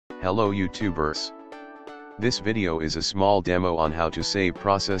Hello YouTubers. This video is a small demo on how to save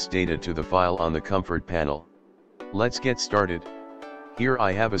process data to the file on the comfort panel. Let's get started. Here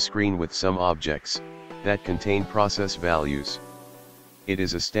I have a screen with some objects that contain process values. It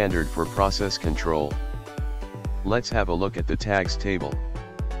is a standard for process control. Let's have a look at the tags table.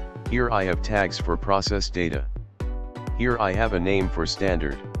 Here I have tags for process data. Here I have a name for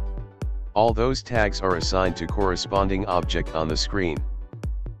standard. All those tags are assigned to corresponding object on the screen.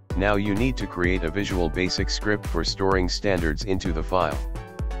 Now you need to create a Visual Basic script for storing standards into the file.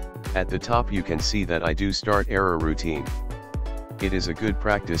 At the top you can see that I do start error routine. It is a good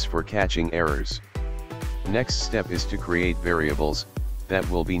practice for catching errors. Next step is to create variables that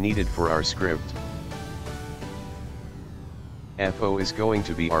will be needed for our script. FO is going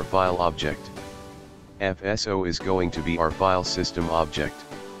to be our file object. FSO is going to be our file system object.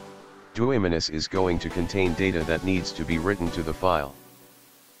 Siemens is going to contain data that needs to be written to the file.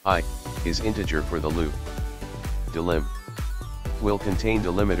 I is integer for the loop. Delim will contain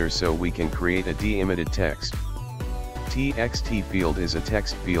delimiter so we can create a delimited text. TXT field is a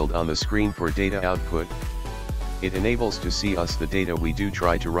text field on the screen for data output. It enables to see us the data we do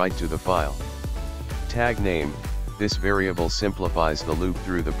try to write to the file. Tag name, this variable simplifies the loop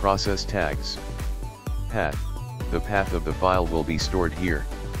through the process tags. Path, the path of the file will be stored here.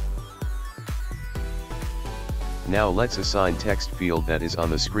 Now let's assign text field that is on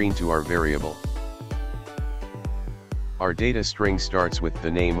the screen to our variable. Our data string starts with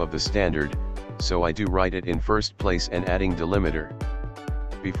the name of the standard, so I do write it in first place and adding delimiter.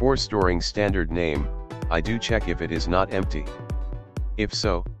 Before storing standard name, I do check if it is not empty. If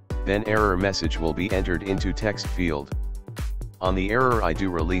so, then error message will be entered into text field. On the error I do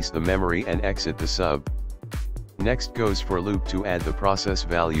release the memory and exit the sub. Next goes for loop to add the process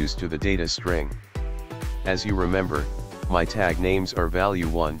values to the data string. As you remember, my tag names are value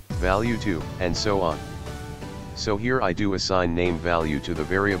 1, value 2, and so on. So here I do assign name value to the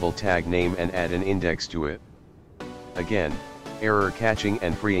variable tag name and add an index to it. Again, error catching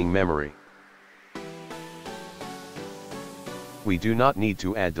and freeing memory. We do not need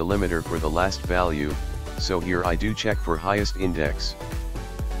to add delimiter for the last value, so here I do check for highest index.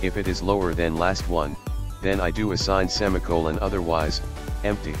 If it is lower than last one, then I do assign semicolon, otherwise,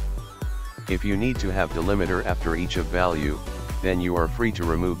 empty. If you need to have delimiter after each of value, then you are free to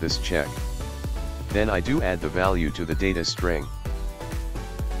remove this check. Then I do add the value to the data string.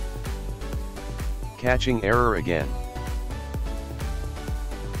 Catching error again.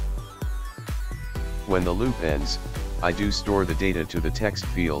 When the loop ends, I do store the data to the text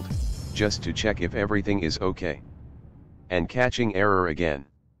field, just to check if everything is okay. And catching error again.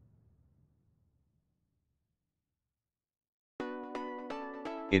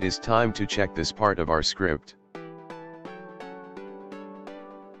 It is time to check this part of our script.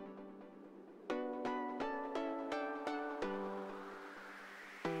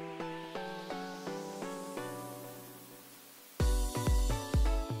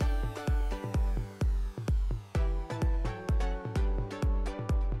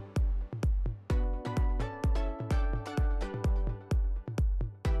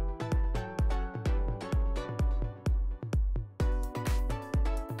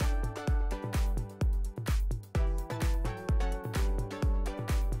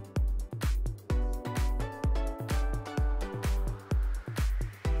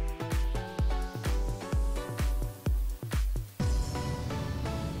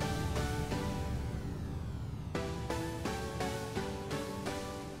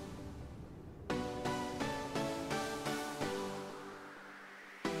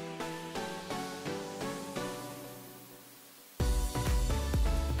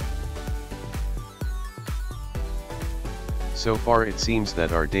 So far it seems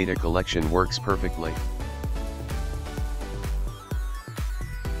that our data collection works perfectly.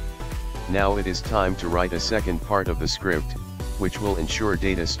 Now it is time to write a second part of the script, which will ensure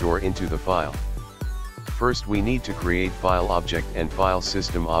data store into the file. First we need to create file object and file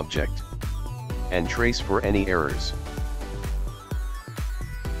system object, and trace for any errors.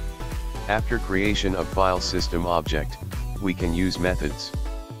 After creation of file system object, we can use methods.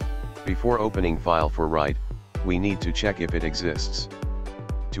 Before opening file for write, we need to check if it exists.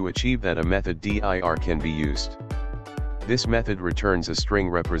 To achieve that, a method dir can be used. This method returns a string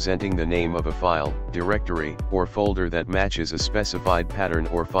representing the name of a file, directory, or folder that matches a specified pattern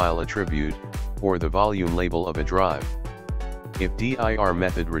or file attribute, or the volume label of a drive. If dir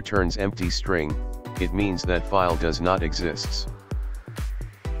method returns empty string, it means that file does not exist.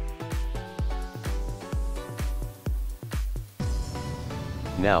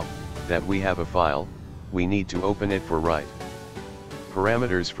 Now that we have a file, we need to open it for write.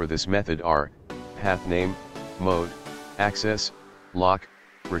 Parameters for this method are path name, mode, access, lock,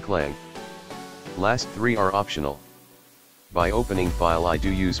 reclang. Last three are optional. By opening file I do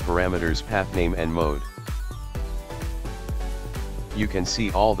use parameters path name and mode. You can see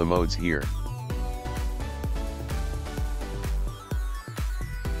all the modes here.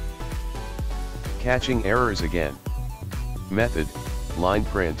 Catching errors again. Method, line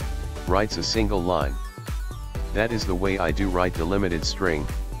print, writes a single line. That is the way I do write delimited string,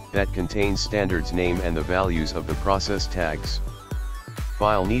 that contains standards name and the values of the process tags.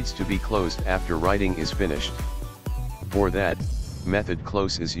 File needs to be closed after writing is finished. For that, method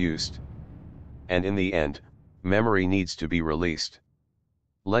close is used. And in the end, memory needs to be released.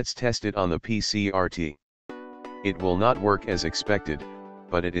 Let's test it on the PCRT. It will not work as expected,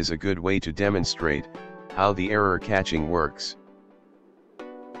 but it is a good way to demonstrate how the error catching works.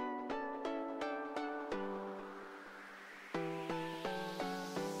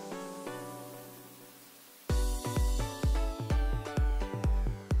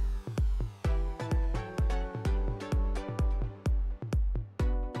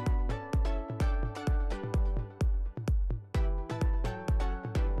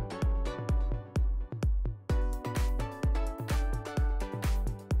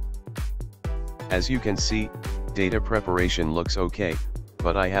 As you can see, data preparation looks okay,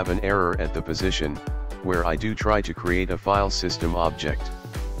 but I have an error at the position, where I do try to create a file system object.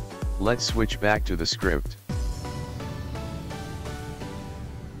 Let's switch back to the script.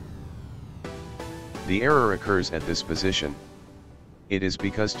 The error occurs at this position. It is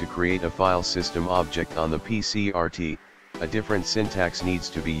because to create a file system object on the PCRT, a different syntax needs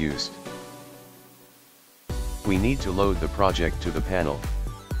to be used. We need to load the project to the panel.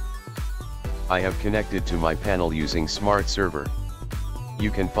 I have connected to my panel using Smart Server.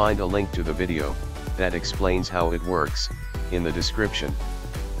 You can find a link to the video that explains how it works in the description.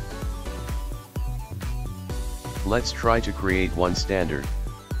 Let's try to create one standard.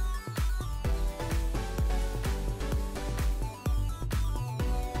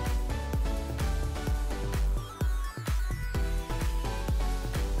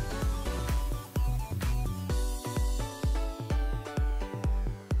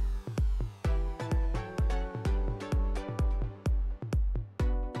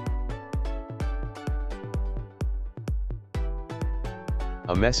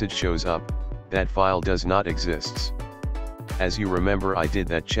 A message shows up, that file does not exist. As you remember, I did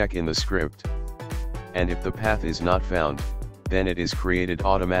that check in the script. And if the path is not found, then it is created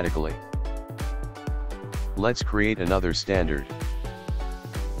automatically. Let's create another standard.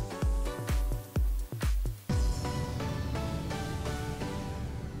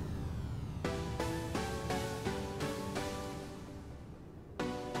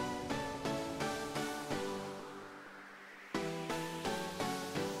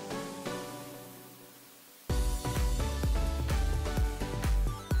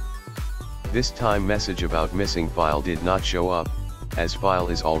 This time message about missing file did not show up, as file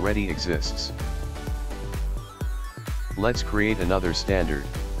is already exists. Let's create another standard.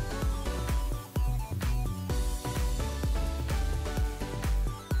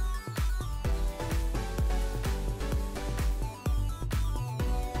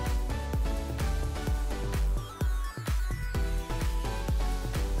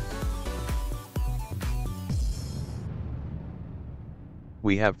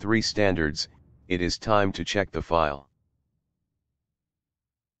 We have 3 standards, it is time to check the file.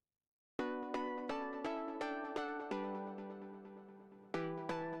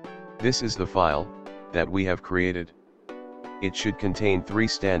 This is the file that we have created. It should contain 3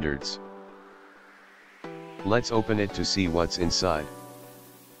 standards. Let's open it to see what's inside.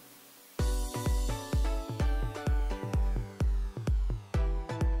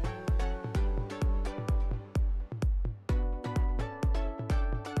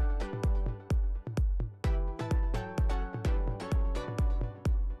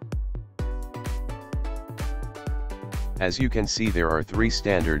 As you can see, there are 3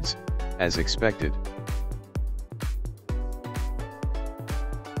 standards, as expected.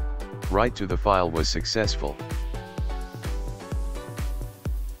 Write to the file was successful.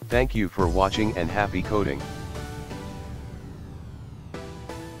 Thank you for watching and happy coding.